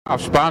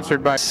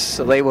Sponsored by.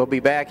 So they will be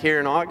back here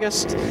in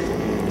August.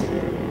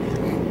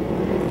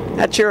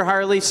 That's your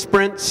Harley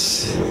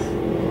Sprints.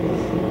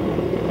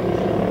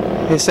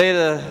 They say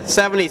the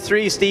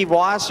 73 Steve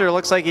Wasser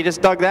looks like he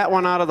just dug that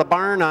one out of the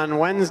barn on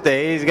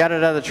Wednesday. He's got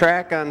it on the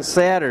track on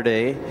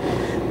Saturday.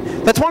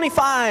 The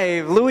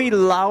 25 Louis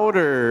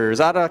Lauters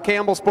out of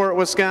Campbellsport,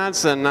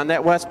 Wisconsin, on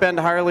that West Bend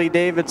Harley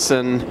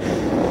Davidson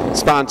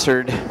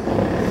sponsored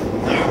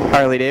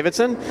Harley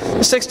Davidson.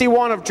 The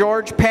 61 of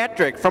George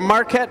Patrick from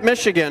Marquette,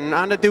 Michigan,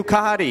 on the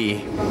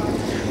Ducati.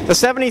 The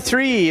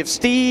 73 of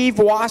Steve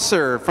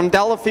Wasser from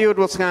Delafield,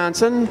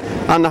 Wisconsin,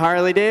 on the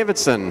Harley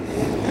Davidson.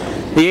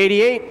 The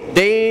 88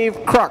 Dave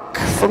KRUCK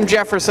from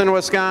Jefferson,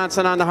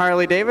 Wisconsin, on the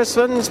Harley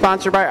Davidson,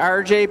 sponsored by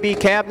RJB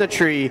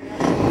Cabinetry,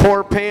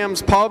 Poor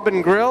Pam's Pub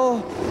and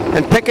Grill,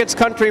 and Pickett's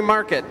Country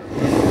Market.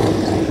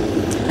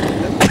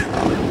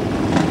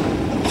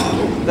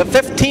 The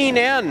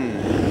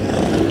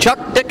 15N,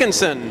 Chuck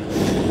Dickenson.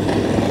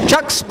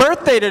 Chuck's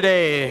birthday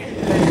today.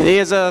 He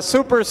is a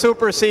super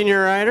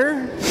senior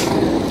rider.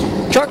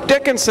 Chuck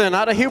Dickenson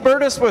out of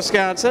Hubertus,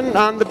 Wisconsin,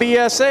 on the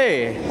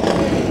BSA.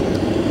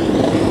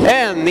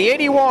 And the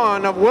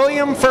 81 of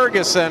William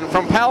Ferguson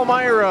from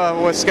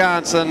Palmyra,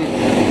 Wisconsin.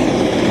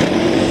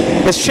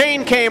 His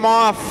chain came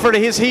off for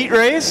his heat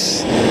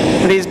race,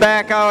 but he's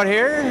back out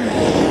here.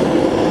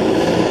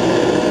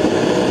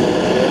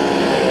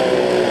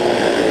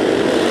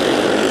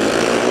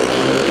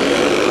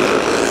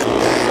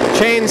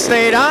 Chain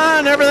stayed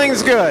on,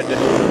 everything's good.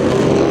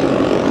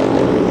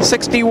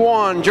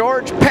 61,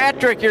 George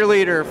Patrick, your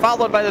leader,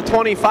 followed by the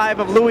 25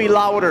 of Louis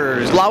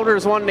Lauters.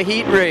 Lauters won the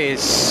heat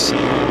race.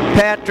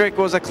 Patrick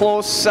was a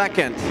close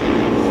second.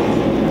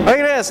 Look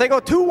at this, they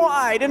go too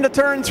wide into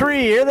turn 3.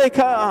 Here they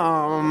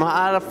come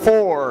out of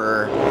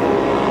 4.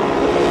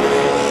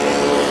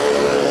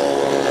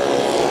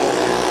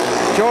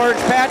 George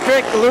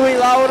Patrick, Louis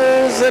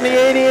Lauters, and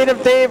the 88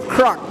 of Dave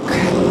KRUCK.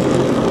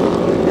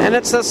 And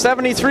it's the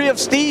 73 of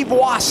Steve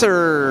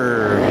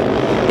Wasser.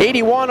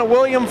 81 of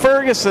William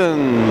Ferguson.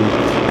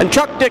 And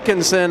Chuck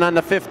Dickenson on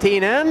the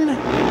 15N.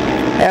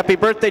 Happy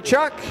birthday,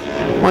 Chuck.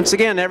 Once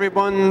again,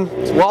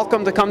 everyone's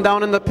welcome to come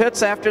down in the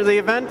pits after the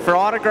event for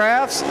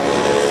autographs.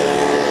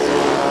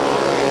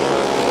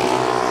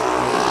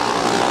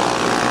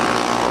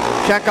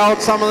 Check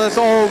out some of this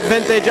old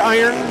vintage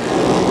iron.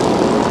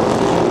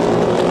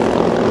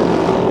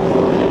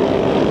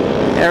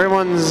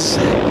 Everyone's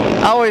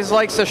always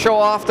likes to show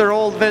off their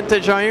old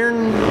vintage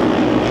iron.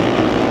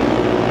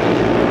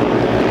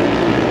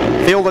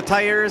 Feel the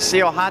tires, see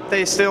how hot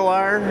they still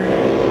are.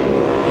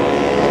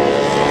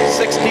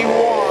 61,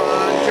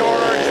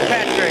 George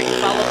Patrick,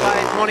 followed by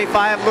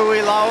 25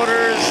 Louis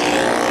Lauters,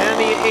 and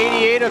the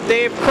 88 of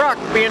Dave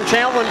KRUCK being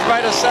challenged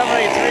by the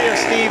 73 of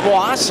Steve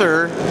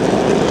Wasser.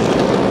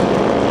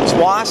 It's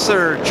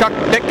Wasser, Chuck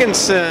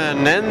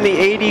Dickenson, and the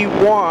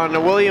 81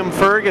 of William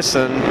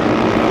Ferguson.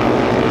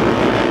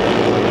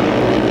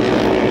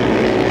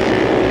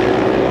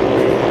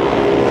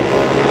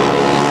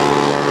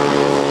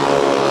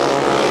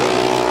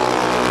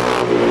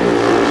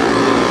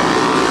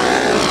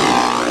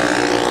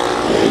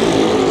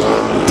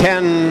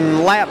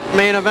 Lap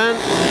main event.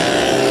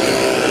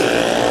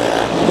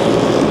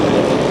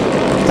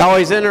 It's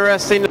always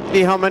interesting to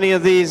see how many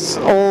of these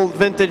old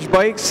vintage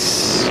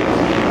bikes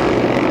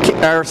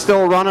are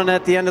still running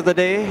at the end of the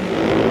day.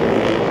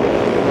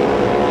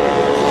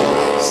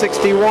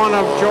 61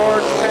 of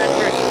George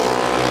Patrick,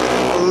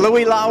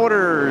 Louis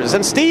Lauters,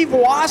 and Steve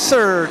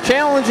Wasser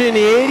challenging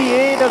the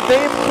 88 of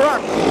Dave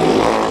KRUCK.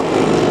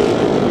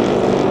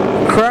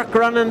 KRUCK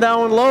running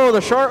down low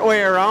the short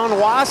way around.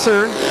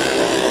 Wasser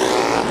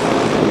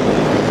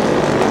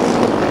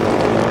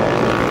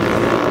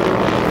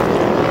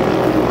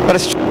but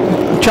it's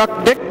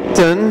Chuck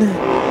Dickenson,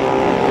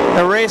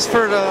 a race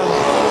for the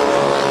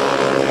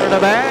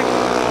back.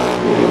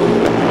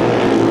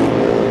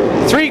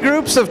 3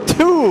 groups of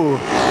 2.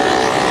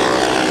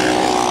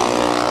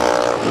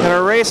 And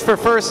a race for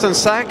first and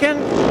second,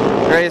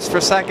 race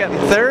for second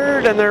and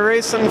third, and they're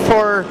racing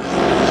for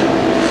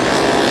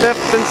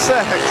 5th and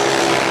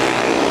 6th.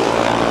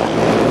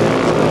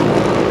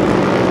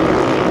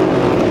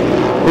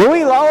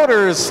 Louis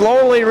Lauters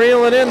slowly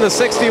reeling in the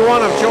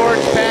 61 of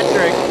George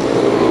Patrick.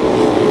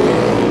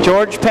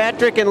 George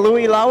Patrick and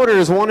Louis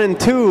Lauters 1 and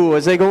 2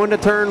 as they go into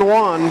turn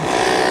 1.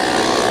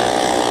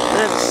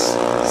 It's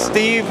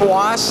Steve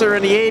Wasser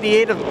and the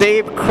 88 of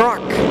Dave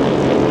KRUCK.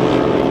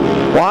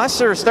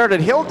 Wasser started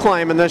hill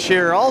climbing this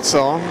year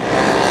also.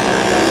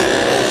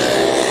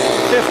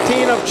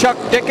 15 of Chuck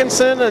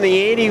Dickenson and the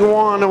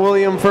 81 of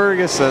William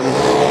Ferguson.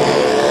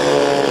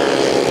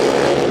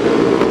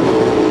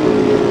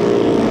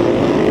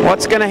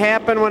 What's going to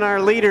happen when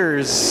our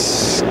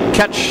leaders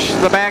catch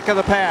the back of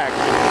the pack?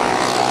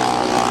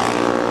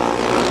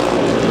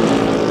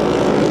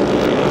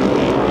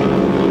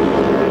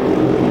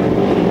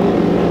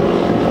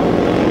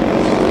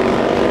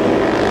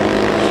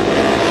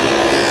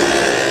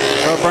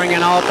 We're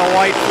bringing out the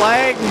white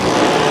flag.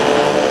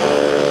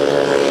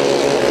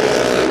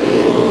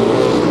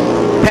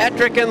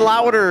 Patrick and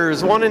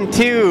Lauters, 1 and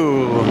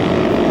 2.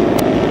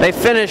 They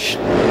finish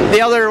the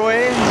other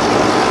way,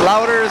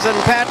 Lauters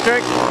and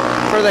Patrick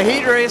for the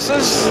heat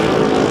races.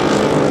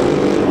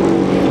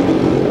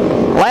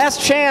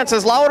 Last chance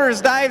as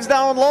Lauters dives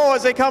down low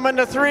as they come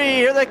into 3.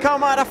 Here they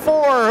come out of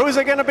 4. Who's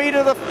it going to be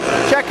to the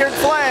checkered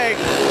flag?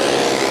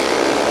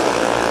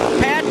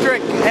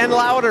 Patrick and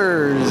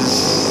Lauters.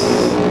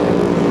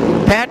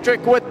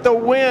 Patrick with the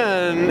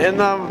win in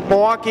the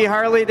Milwaukee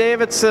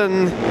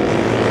Harley-Davidson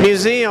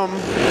Museum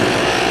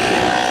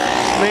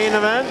main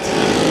event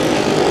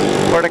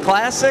for the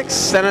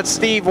Classics. Then it's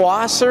Steve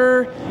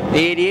Wasser, the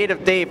 88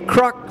 of Dave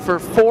KRUCK for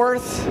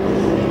 4th.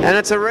 And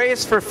it's a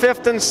race for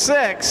 5th and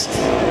 6th.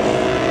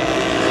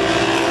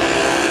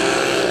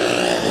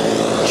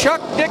 Chuck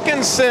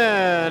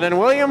Dickenson and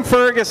William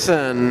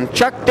Ferguson.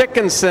 Chuck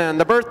Dickenson,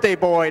 the birthday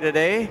boy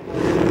today.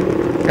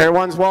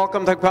 Everyone's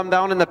welcome to come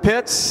down in the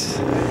pits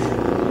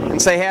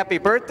and say happy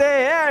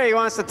birthday. Yeah, he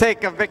wants to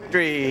take a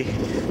victory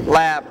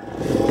lap.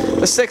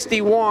 The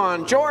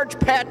 61, George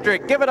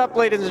Patrick. Give it up,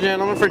 ladies and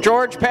gentlemen, for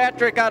George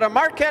Patrick out of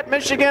Marquette,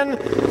 Michigan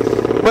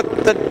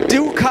with the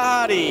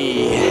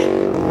Ducati.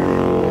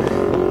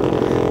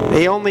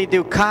 The only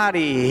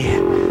Ducati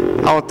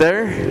out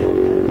there.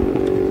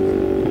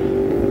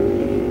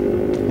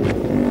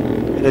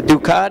 The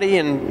Ducati,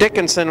 and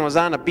Dickenson was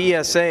on a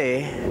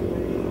BSA.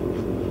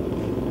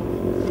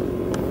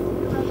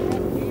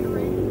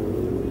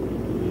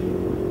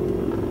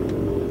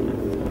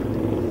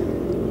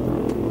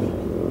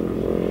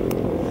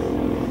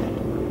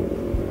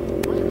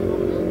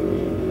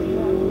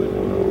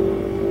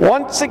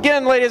 Once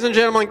again, ladies and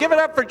gentlemen, give it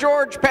up for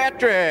George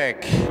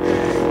Patrick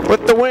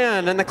with the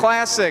win in the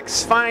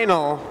Classics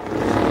final,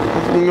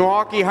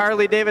 Milwaukee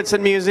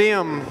Harley-Davidson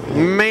Museum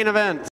main event.